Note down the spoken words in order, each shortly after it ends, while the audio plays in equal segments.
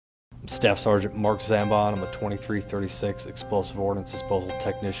Staff Sergeant Mark Zambon. I'm a 2336 Explosive Ordnance Disposal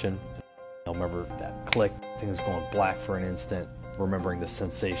Technician. I remember that click, things going black for an instant, remembering the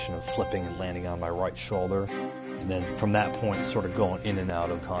sensation of flipping and landing on my right shoulder. And then from that point, sort of going in and out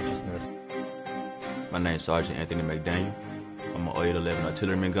of consciousness. My name is Sergeant Anthony McDaniel. I'm an 0811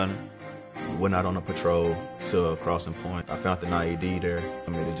 artilleryman gunner. Went out on a patrol to a crossing point. I found the IED there. I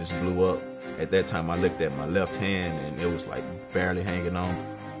mean, it just blew up. At that time, I looked at my left hand and it was like barely hanging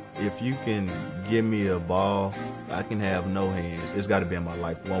on. If you can give me a ball, I can have no hands. It's got to be in my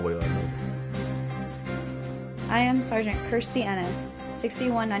life one way or another. I am Sergeant Kirsty Ennis,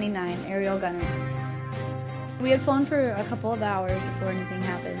 6199 aerial gunner. We had flown for a couple of hours before anything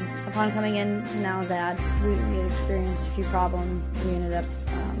happened. Upon coming in to Nowzad, we had experienced a few problems. We ended up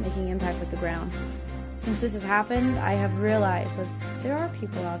making impact with the ground. Since this has happened, I have realized that there are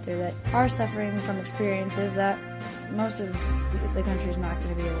people out there that are suffering from experiences that most of the country is not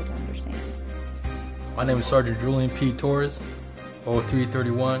going to be able to understand. My name is Sergeant Julian P. Torres,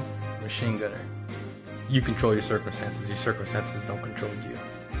 0331 machine gunner. You control your circumstances don't control you.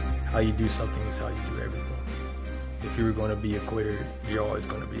 How you do something is how you do everything. If you were going to be a quitter, you're always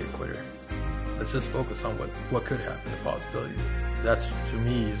going to be a quitter. Let's just focus on what could happen, the possibilities. That's, to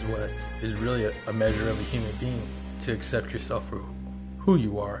me, is what is really a measure of a human being, to accept yourself for who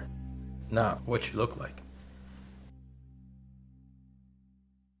you are, not what you look like.